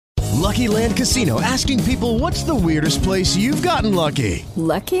Lucky Land Casino, asking people, what's the weirdest place you've gotten lucky?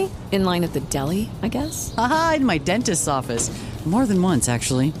 Lucky? In line at the deli, I guess? Aha, in my dentist's office. More than once,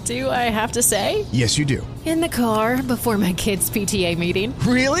 actually. Do I have to say? Yes, you do. In the car before my kids' PTA meeting.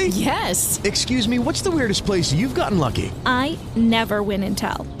 Really? Yes. Excuse me, what's the weirdest place you've gotten lucky? I never win and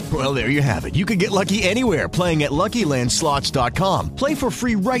tell. Well, there you have it. You can get lucky anywhere, playing at LuckyLandSlots.com. Play for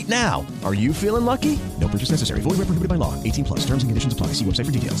free right now. Are you feeling lucky? No purchase necessary. Void where prohibited by law. 18 plus. Terms and conditions apply. See website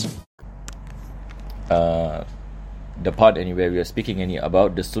for details. The part anywhere we are speaking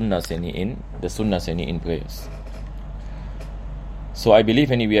about the sunnahs in prayers. So I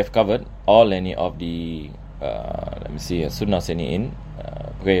believe we have covered all of the sunnahs in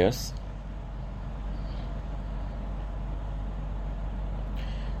prayers.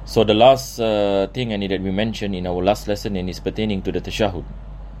 So the last thing that we mentioned in our last lesson is pertaining to the tashahud.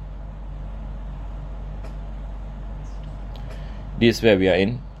 This is where we are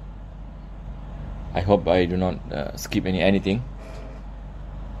in. I hope I do not skip anything.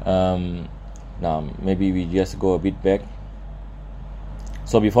 Now maybe we just go a bit back.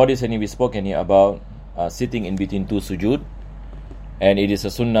 So before this, we spoke about sitting in between two sujud, and it is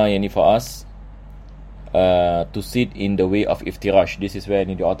a sunnah for us to sit in the way of iftirash. This is where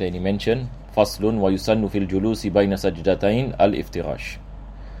the author mentioned faslun wa yusannu fil julusi bayna sajdatain al iftirash.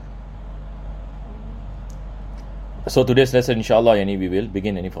 So today's lesson, inshallah, we will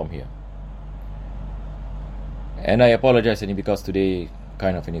begin from here. And I apologize because today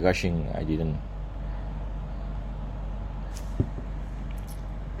kind of rushing. I didn't.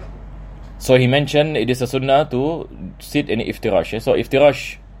 So he mentioned it is a sunnah to sit in iftirash. So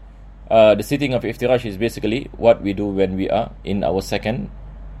iftirash, the sitting of iftirash is basically what we do when we are in our first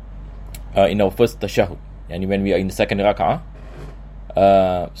tashahud, and when we are in the second rak'ah.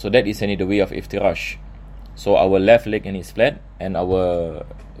 So that is the way of iftirash. So our left leg is flat, and our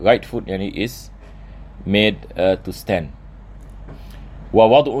right foot is made to stand. Wa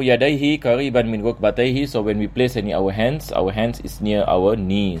wad'u yadayhi qariban min rukbatayhi. So when we place our hands is near our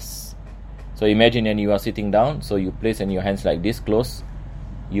knees. So imagine you are sitting down, so you place your hands like this close,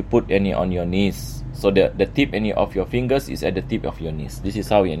 you put on your knees. So the tip of your fingers is at the tip of your knees. This is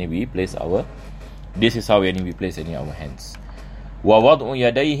how we place our our hands. Wa wad'u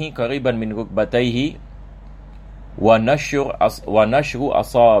yadayhi qariban min rukbatayhi wa nashru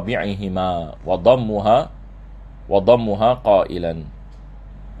asabi'ihima wa dammuha qa'ilan.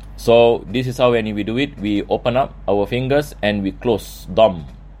 So this is how we do it. We open up our fingers and we close, dam.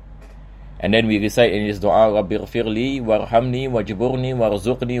 And then we recite in this dua, Rabbi ghfirli warhamni wajburni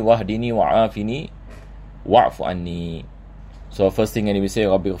warzuqni wahdini wa'afini wa'fu anni. So first thing we say,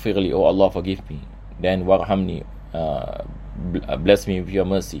 Rabbi ghfirli, oh Allah, forgive me. Then warhamni, bless me with your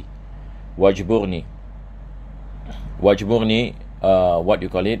mercy. Wajburni,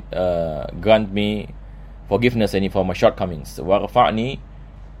 grant me forgiveness for my shortcomings. Warfa'ni,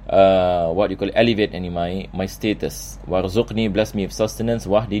 elevate my status. Warzuqni, bless me with sustenance.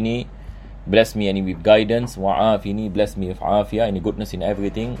 Wahdini, bless me with guidance. Wa'afini, bless me with afiyah, any goodness in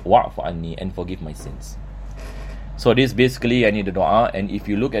everything. Wa'fu anni, and forgive my sins. So this basically the dua, and if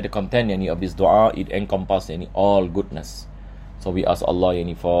you look at the content of this dua, it encompasses all goodness. So we ask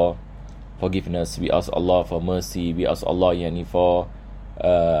Allah for forgiveness, we ask Allah for mercy, we ask Allah for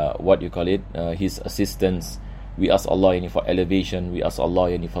His assistance, we ask Allah for elevation, we ask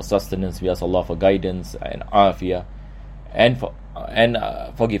Allah for sustenance, we ask Allah for guidance and afiyah and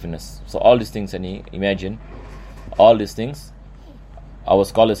forgiveness. So all these things, imagine all these things our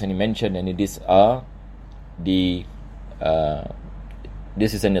scholars mentioned, and these are the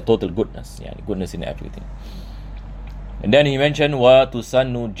this is the total goodness, goodness in everything. And then he mentioned wa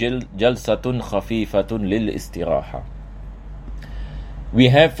tusannu jalsatun khafifatun lil istiraha. We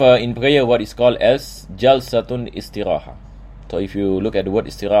have in prayer what is called as jalsatun istiraha. So if you look at the word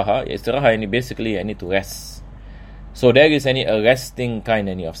istiraha basically I need to rest. So there is a resting kind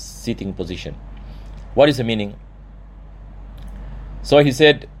of sitting position. What is the meaning? So he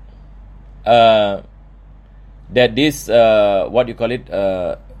said that this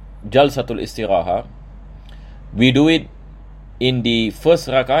jalsatul istiraha, we do it in the first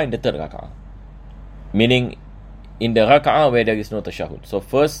rak'ah and the third rak'ah, meaning in the rak'ah where there is no tashahud. So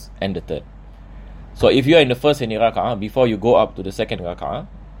first and the third. So if you are in the first rak'ah, before you go up to the second rak'ah,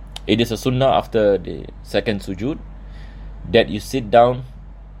 it is a sunnah after the second sujud that you sit down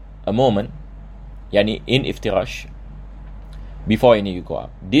a moment, in iftirash, before you go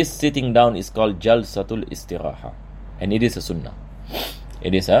up. This sitting down is called jalsatul istiraha, and it is a sunnah.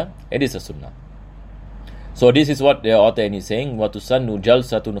 It is a sunnah. So this is what the author is saying, wa tusannu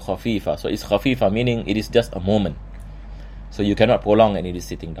jalsatun khafifa. So it's khafifa, meaning it is just a moment. So you cannot prolong any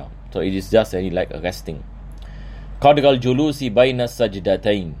sitting down. So it is just any like a resting. Qadral julusi baina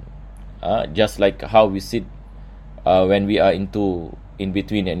sajdatain. Just like how we sit when we are in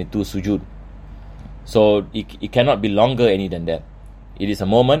between and two sujud. So it cannot be longer any than that. It is a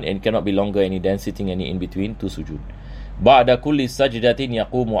moment and cannot be longer any than sitting any in between two sujud. Ba'da kulli sajdatin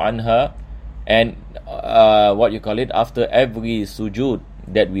yaqumu anha, and after every sujud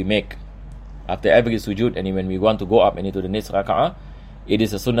that we make, after every sujud, and when we want to go up and into the next raka'ah, it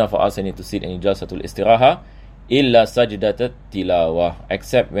is a sunnah for us to sit in jalsatul istiraha, illa sajdatat tilawah,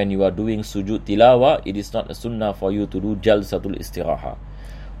 except when you are doing sujud tilawah, it is not a sunnah for you to do jalsatul istiraha.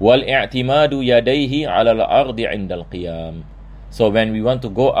 Wal i'timadu yadayhi ala al-ardi 'inda al-qiyam. So when we want to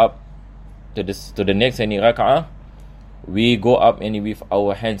go up to the next raka'ah, we go up and with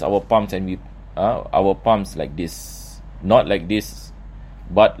our hands, our palms, and our palms like this, not like this,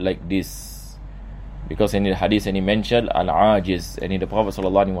 but like this, because in the hadith and he mentioned al-ajiz, and in the Prophet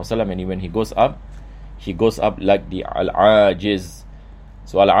sallallahu alaihi wasallam, and when he goes up like the al-ajiz.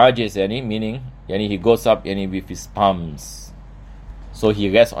 So al-ajiz meaning he goes up with his palms, so he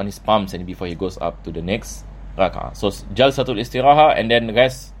rests on his palms and before he goes up to the next rak'ah. So jalsatul istiraha, and then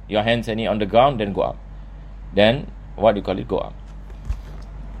rest your hands on the ground, then go up, then go up.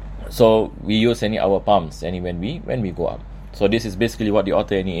 So we use our palms when we go up. So this is basically what the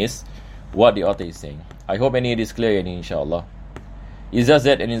author is saying. I hope it is clear inshallah. It's just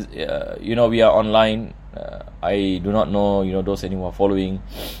that we are online. I do not know those who are following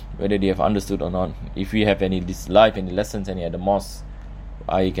whether they have understood or not. If we have any lessons at the mosque,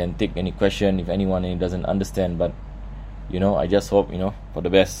 I can take any question if anyone doesn't understand. But I just hope for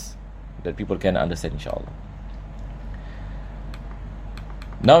the best that people can understand inshallah.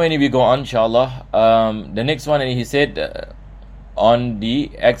 Now when we go on inshallah, the next one, and he said on the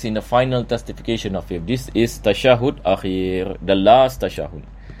acts in the final testification of faith, this is tashahud akhir, the last tashahud.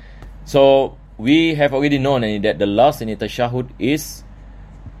 So we have already known that the last tashahud is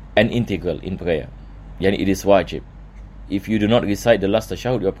an integral in prayer, it is wajib. If you do not recite the last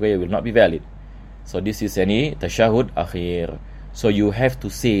tashahud, your prayer will not be valid. So this is tashahud akhir. So you have to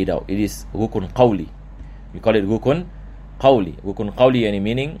say it out. It is rukun qawli. We call it rukun qawli. Rukun qawli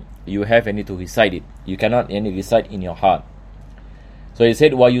meaning you have to recite it. You cannot recite in your heart. So he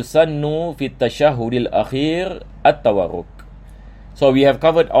said, وَيُسَنُّ فِي التَّشَهُدِ الْأَخِيرِ التَّوَرُّكِ. So we have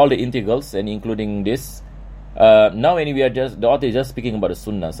covered all the integrals and including this. Now the author is just speaking about the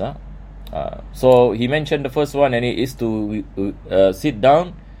sunnahs. So he mentioned the first one, and it is to sit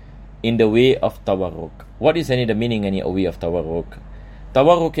down in the way of tawarruk. What is the meaning a way of tawarruk?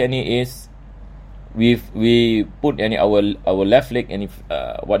 Tawarruk is we put our left leg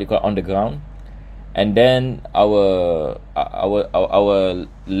on the ground, and then our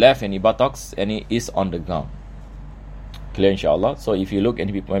left buttocks is on the ground. Clear inshallah. So if you look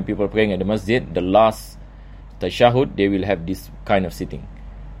when people are praying at the masjid, the last tashahud, they will have this kind of sitting.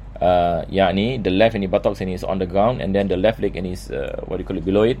 The left buttocks is on the ground, and then the left leg is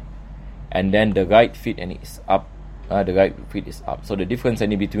below it, and then the right feet is up. The right feet is up. So the difference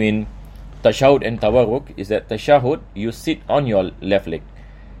between tashahud and tawarruk is that tashahud, you sit on your left leg,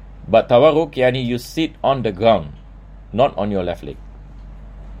 but tawarruk you sit on the ground, not on your left leg.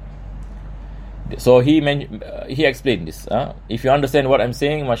 So he explained this. If you understand what I'm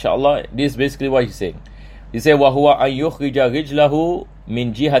saying, mashallah, this is basically what he's saying. He said, وَهُوَ أَن يُخْرِجَ رِجْلَهُ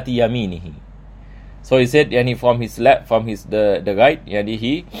مِنْ جِهَةِ يَمِينِهِ. So he said, from his left, the right,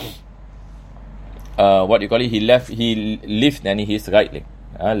 he he lift his right leg,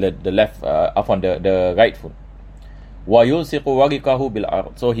 the left up on the right foot. وَيُلْصِقُ وَرِقَهُ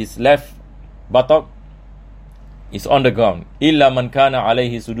بِالْأَرْضِ. So his left buttock is on the ground. إِلَّا مَنْ كَانَ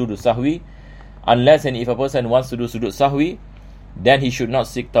عَلَيْهِ سُجُودُ سَهْوِ. Unless if a person wants to do sujud sahwi, then he should not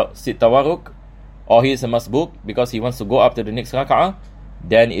sit tawarruk, or he is a masbuk because he wants to go up to the next raka'ah,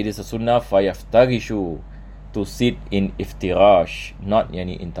 then it is a sunnah fayaftarishu, to sit in iftirash, not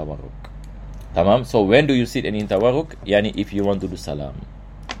in tawarruk. Tamam. So when do you sit in tawarruk? If you want to do salam.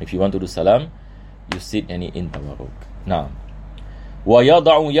 If you want to do salam, you sit in tawarruk. Now,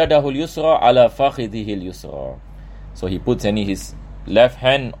 وَيَضَعُ يَدَهُ الْيُسْرَى عَلَى فَخِذِهِ الْيُسْرَى. So he puts his left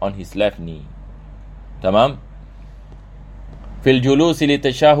hand on his left knee. Tamam. في الجلوس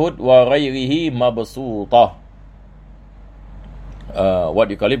للتشهد وغيره مبسوطة.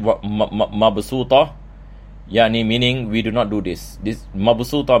 مبسوطة meaning we do not do this. This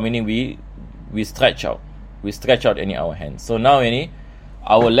mabsuta meaning we stretch out. We stretch out our hands. So now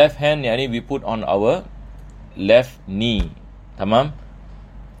our left hand we put on our left knee. Tamam.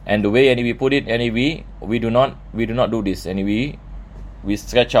 And the way we put it we do not do this. We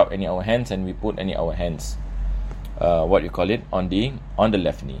stretch out our hands and we put our hands on the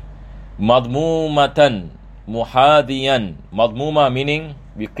left knee. Madmumatan, muhadiyan. Madmuma meaning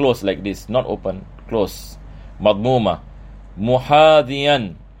we close like this, not open, close. Madmuma.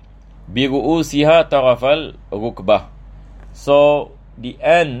 Muhadiyan, biru'usiha tarafal rukbah. So the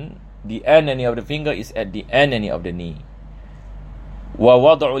end any of the finger is at the end any of the knee. Wa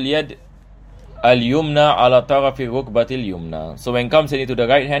wad'ul yad al-yumna ala tarafi rukbatil yumna. So when comes into the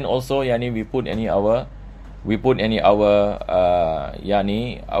right hand also, we put our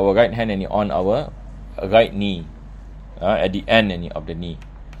right hand on our right knee, at the end any of the knee.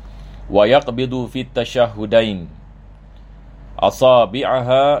 Wa yaqbidu fi tashahhudain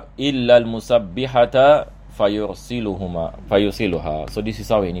asabi'aha illa al-musabbihata fayursiluha. So this is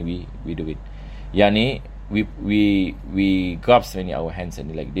how we do it. We grasp our hands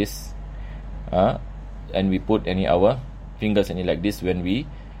like this, and we put our fingers like this when we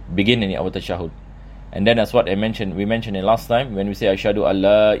begin our tashahhud. And then that's what we mentioned it last time when we say Ashhadu an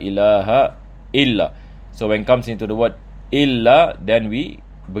la ilaha illa. So when it comes into the word illa, then we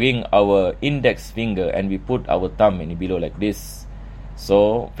bring our index finger and we put our thumb below like this,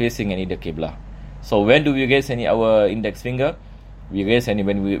 so facing the Qibla. So when do we raise our index finger? We raise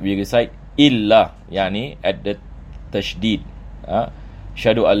when we recite illa, at the tashdid.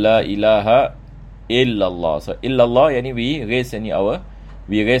 Ashhadu an la ilaha illallah. So illallah, we raise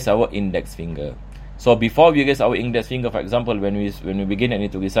our index finger. So before we raise our index finger, for example, when we begin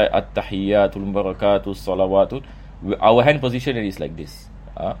to recite at-tahiyyatul barakatus salawatut, our hand position is like this.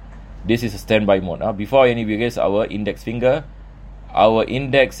 This is a standby mode. Before we raise our index finger, our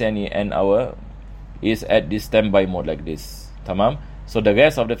index and our is at this standby mode like this. Tamam. So the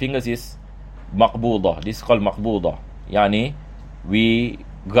rest of the fingers is maqbudah. This is called maqbudah. We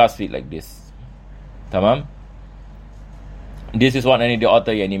grasp it like this. Tamam. This is what the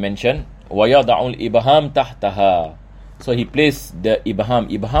author mentioned. وَيَضَعُ الْإِبْهَامْ تَحْتَهَا. So he placed the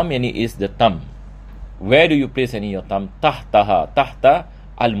ibham. Ibham is the thumb. Where do you place your thumb? تَحْتَهَا. تَحْتَ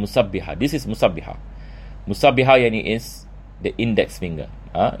al-musabbiha. This is musabbiha. Musabbiha is the index finger.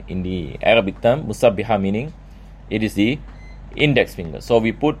 In the Arabic term, musabbiha meaning it is the index finger. So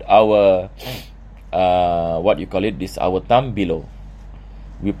we put our our thumb below.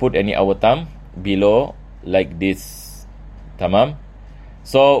 We put our thumb below like this. Tamam.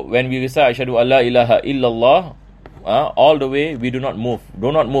 So when we recite Ashhadu an la ilaha illallah, all the way we do not move.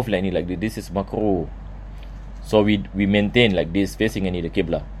 Do not move like this. This is makruh. So we maintain like this, facing the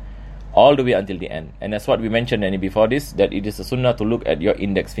Qibla, all the way until the end. And that's what we mentioned before this, that it is a sunnah to look at your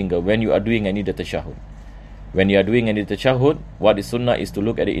index finger when you are doing the tashahhud. When you are doing the tashahhud, what is sunnah is to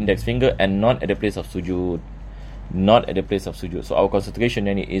look at the index finger and not at the place of sujud. Not at the place of sujud. So our concentration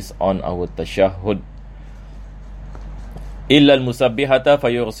is on our tashahhud. Illa al-musabbihata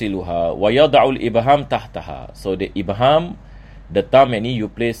fayursiluha wa yada'u al-ibham tahtaha. So the ibham, the thumb you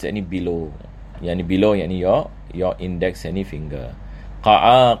place below. Below your index finger.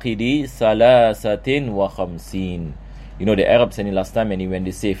 Qa'aqidi salasatin wa khamsin. The Arabs last time when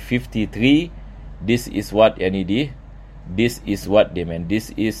they say 53, this is what this is what they meant.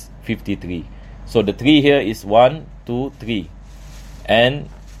 This is 53. So the 3 here is 1, 2, 3. And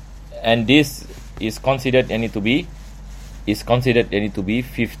this is considered to be 50. Is considered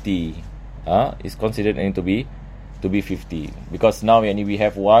to be 50, because now we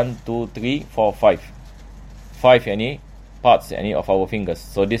have 1, 2, 3, 4, 5 parts of our fingers.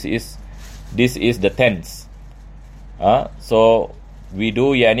 So this is the tens. So we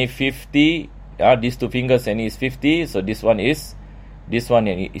do 50. These 2 fingers is 50. So this one is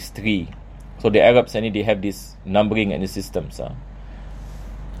 3. So the Arabs they have this numbering and systems.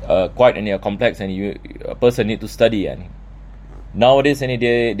 Quite complex, and a person need to study. Nowadays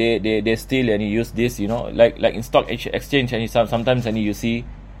they still use this, like in stock exchange, and sometimes you see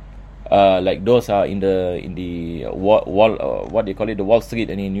like those are in the wall what they call it, the Wall Street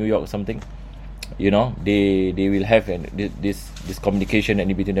in New York or something. They will have this communication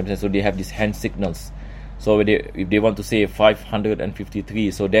between themselves. So they have these hand signals. So if they want to say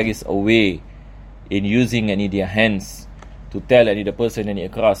 553, so there is a way in using their hands to tell the person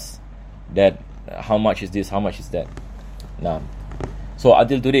across that how much is this, how much is that. Now, so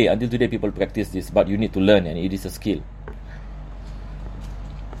until today people practice this, but you need to learn, and it is a skill.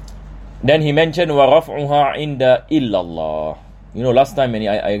 Then he mentioned وَرَفْعُهَا عِنْدَ إِلَّا اللَّهِ. Last time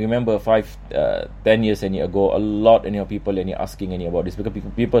I remember 10 years ago, a lot of people asking about this,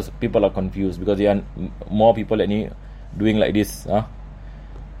 because people are confused, because there are more people doing like this.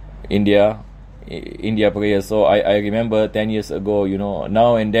 India prayer. So I remember 10 years ago,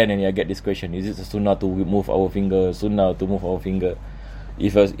 now and then I get this question: is it a sunnah to move our finger? Sunnah to move our finger?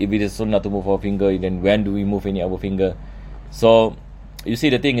 If it is sunnah to move our finger, then when do we move any other finger? So you see,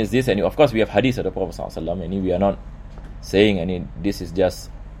 the thing is this, and of course we have hadith of the Prophet ﷺ, and we are not saying this is just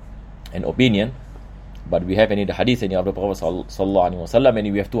an opinion, but we have the hadith of the Prophet ﷺ,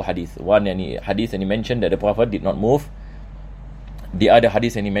 and we have two hadith. One hadith, and he mentioned that the Prophet did not move. The other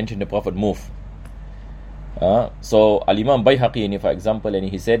hadith, and he mentioned the Prophet moved. So Al-Imam Bayhaqi, for example, and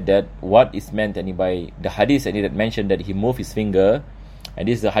he said that what is meant by the hadith and that mentioned that he moved his finger, and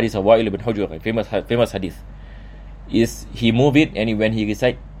this is the hadith of Wa'il ibn Hujr, famous hadith, is he moved it and when he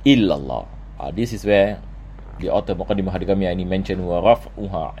recite illallah. This is where the author Muqaddimah Hadgamiyah, and he mentioned wa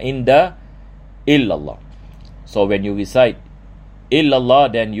raf'uha inda illallah. So when you recite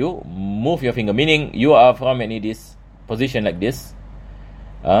illallah, then you move your finger, meaning you are from this position like this,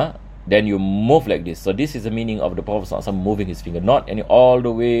 then you move like this. So this is the meaning of the Prophet ﷺ moving his finger, not all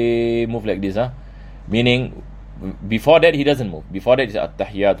the way move like this, meaning before that he doesn't move. Before that is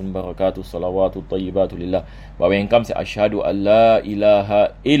at-tahiyatul barakatuh salawatu tayyibatu lillah. But when it comes to ashhadu an la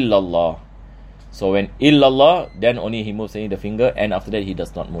ilaha illallah, so when illallah, then only he moves the finger, and after that he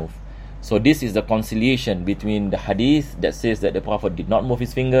does not move. So this is the conciliation between the hadith that says that the Prophet did not move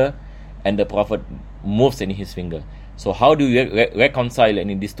his finger and the Prophet moves his finger. So how do you reconcile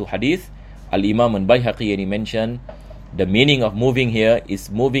these two hadith? Al-Imam al-Bayhaqi, and he mentioned the meaning of moving here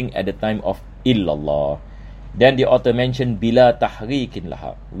is moving at the time of illallah. Then the author mentioned bila tahrikin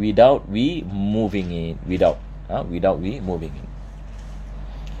laha, without we moving it, without we moving it.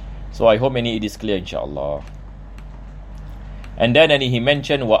 So I hope it is clear, inshallah. And then he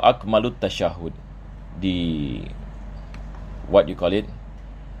mentioned wa akmalut tashahud, the what you call it,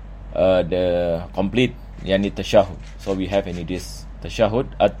 the complete tashahud. So we have this tashahud,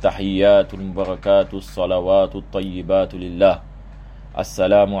 at-tahiyyatul mubarakatus salawatul tayyibatu lillah,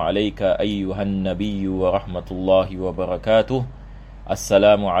 assalamu alayka ayyuhan nabiyyu wa rahmatullahi wa barakatuh,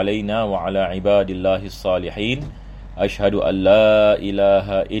 assalamu alayna wa ala ibadillahi salihin, ashhadu an la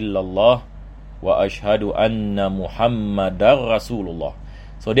ilaha illallah wa ashhadu anna muhammadar rasulullah.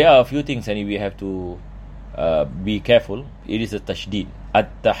 So there are a few things, and we have to be careful. It is a tashdid,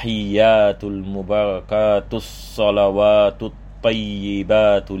 at-tahiyyatul mubarakatus salawatut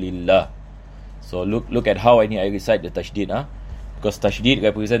tayyibatu lillah. So look at how I recite the tashdid, because tashdid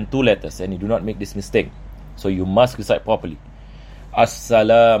represents two letters, and you do not make this mistake. So you must recite properly.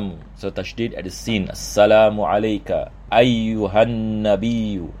 As-salam, so tashdid at the sin, assalamu alayka ayyuhan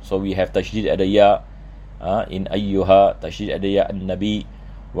nabiyyu. So we have tashdid at the ya in ayyuha, tashdid at the ya an-nabi,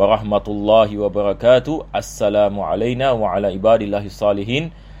 wa rahmatullahi wa barakatuh, assalamu alayna wa ala ibadillahi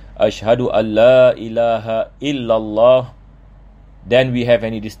salihin, ashhadu an la ilaha illallah. Then we have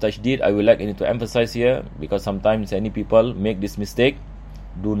this tashdid. I would like to emphasize here, because sometimes people make this mistake.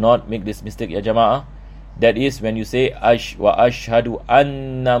 Do not make this mistake, ya jama'ah. That is when you say wa ashhadu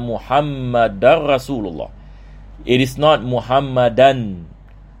anna muhammadar rasulullah. It is not muhammadan,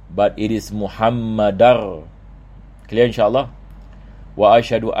 but it is muhammadar. Clear, inshallah? Wa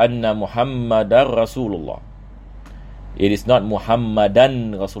ashhadu anna muhammadar rasulullah. It is not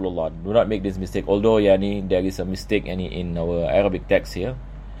muhammadan rasulullah. Do not make this mistake. Although there is a mistake in our Arabic text here,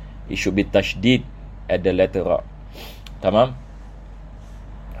 it should be tashdid at the letter ra. Tamam?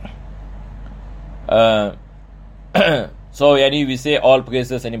 So we say all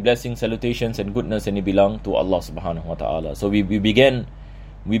praises and blessings, salutations and goodness belong to Allah subhanahu wa ta'ala. So we began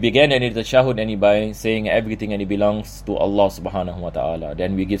the tashahud by saying everything belongs to Allah subhanahu wa ta'ala.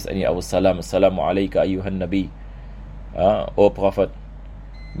 Then we give our salam, assalamu alayka ayyuhan nabi, O Prophet,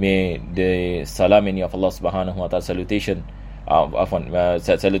 may the salam of Allah subhanahu wa ta'ala, salutations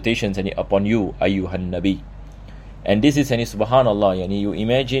upon you, ayyuhan nabi. And this is subhanallah, you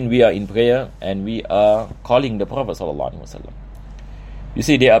imagine we are in prayer and we are calling the Prophet sallallahu alaihi wasallam. You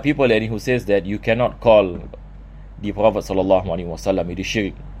see, there are people who says that you cannot call the Prophet sallallahu alaihi wasallam, it is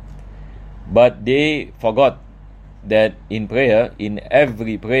shirk. But they forgot that in prayer, in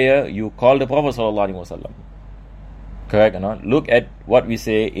every prayer, you call the Prophet sallallahu alaihi wasallam. Correct or not? Look at what we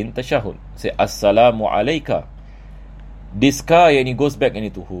say in tashahud. Say assalamu alayka. This ka goes back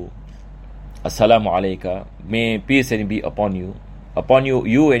to who? Assalamu alayka, may peace be upon you. Upon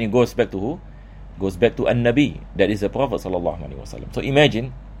you, and it goes back to who? Goes back to an-nabi, that is the Prophet sallallahu alaihi wasallam. So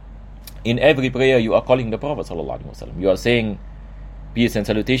imagine, in every prayer you are calling the Prophet sallallahu alaihi wasallam. You are saying peace and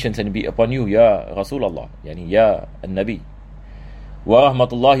salutations be upon you, ya Rasulullah, ya an-nabi. Wa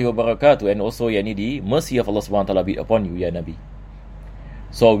rahmatullahi wa barakatuh, and also the mercy of Allah subhanahu wa ta'ala be upon you, ya nabi.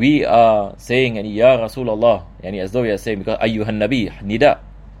 So we are saying ya Rasulullah, as though we are saying, because ayyuhan nabi, nida.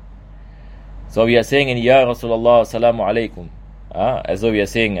 So we are saying ya Rasulullah, assalamu alaikum, as though we are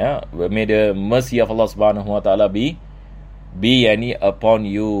saying may the mercy of Allah subhanahu wa ta'ala be be upon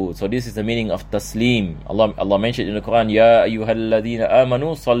you. So this is the meaning of taslim. Allah mentioned in the Quran, Ya ayyuhalladhina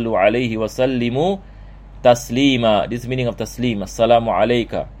amanu sallu alayhi wa sallimu taslima. This is the meaning of taslim. Assalamu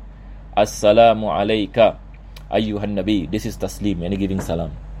alayka. Assalamu alayka ayyuhan nabi. This is taslim, giving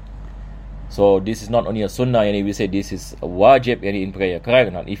salam. So this is not only a sunnah, we say this is a wajib in prayer. Correct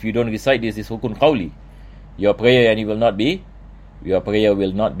or not? If you don't recite this is hukun qawli. Your prayer will not be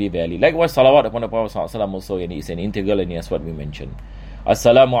valid. Likewise, salawat upon the Prophet ﷺ also is an integral, and that's what we mentioned.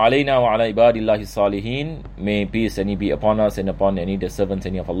 Assalamu alayna wa ala ibadillahi salihin. May peace be upon us and upon the servants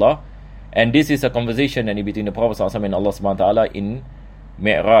of Allah. And this is a conversation between the Prophet ﷺ and Allah subhanahu wa ta'ala in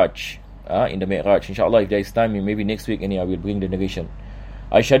Mi'raj. In the Mi'raj. Inshallah, if there is time, maybe next week I will bring the narration.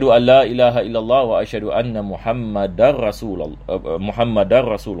 Ashhadu an la ilaha illallah wa ashhadu anna Muhammadar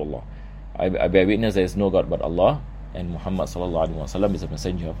Rasulullah. I bear witness there is no God but Allah, and Muhammad sallallahu alaihi wasallam is a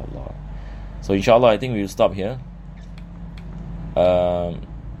messenger of Allah. So inshallah, I think we will stop here.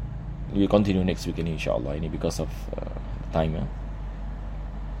 We will continue next week inshallah, because of time.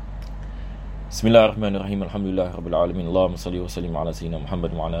 Bismillahirrahmanirrahim. Alhamdulillah rabbil alamin. Allahumma salli wa sallim ala sayyidina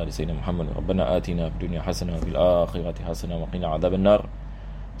Muhammad wa ala ali sayyidina Muhammad. Rabbana atina fid dunya hasanah wa fil akhirati hasanah wa qina adhaban nar.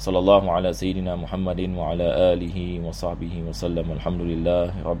 Sallallahu ala sayyidina Muhammadin wa ala alihi wa sahbihi wa sallam.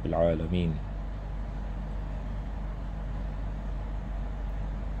 Alhamdulillahi rabbil alamin.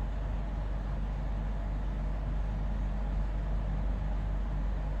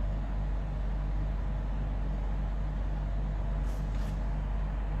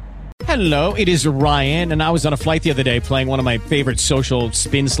 Hello, it is Ryan, and I was on a flight the other day playing one of my favorite social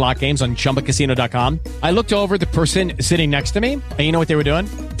spin slot games on ChumbaCasino.com. I looked over at the person sitting next to me, and you know what they were doing?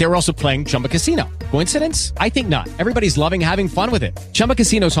 They were also playing Chumba Casino. Coincidence? I think not. Everybody's loving having fun with it. Chumba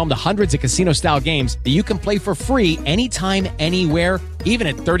Casino is home to hundreds of casino-style games that you can play for free anytime, anywhere, even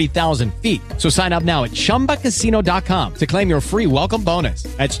at 30,000 feet. So sign up now at ChumbaCasino.com to claim your free welcome bonus.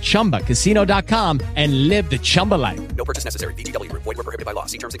 That's ChumbaCasino.com and live the Chumba life. No purchase necessary. VGW Group. Void where prohibited by law.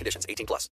 See terms and conditions. 18+.